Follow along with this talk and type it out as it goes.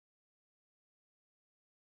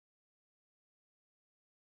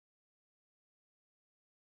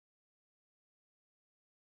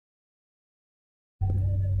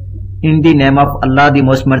In the name of Allah, the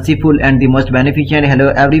most merciful and the most beneficent. Hello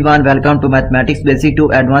everyone, welcome to Mathematics Basic to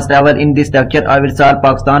Advanced level. In this lecture, I will solve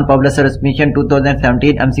Pakistan Public Service Mission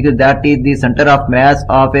 2017 MCQ, that is the center of mass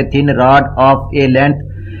of a thin rod of a length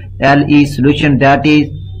LE solution, that is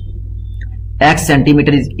x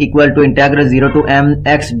centimeter, is equal to integral 0 to m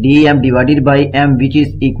x dm divided by m, which is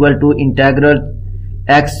equal to integral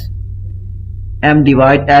x m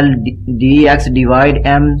divide l dx divide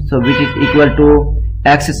m, so which is equal to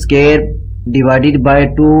x square divided by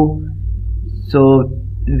 2, so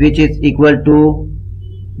which is equal to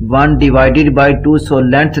 1 divided by 2, so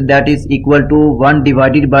length that is equal to 1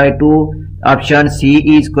 divided by 2. Option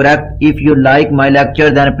C is correct. If you like my lecture,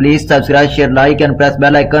 then please subscribe, share, like and press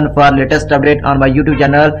bell icon for latest update on my YouTube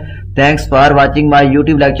channel. Thanks for watching my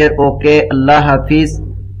YouTube lecture. Okay, Allah Hafiz.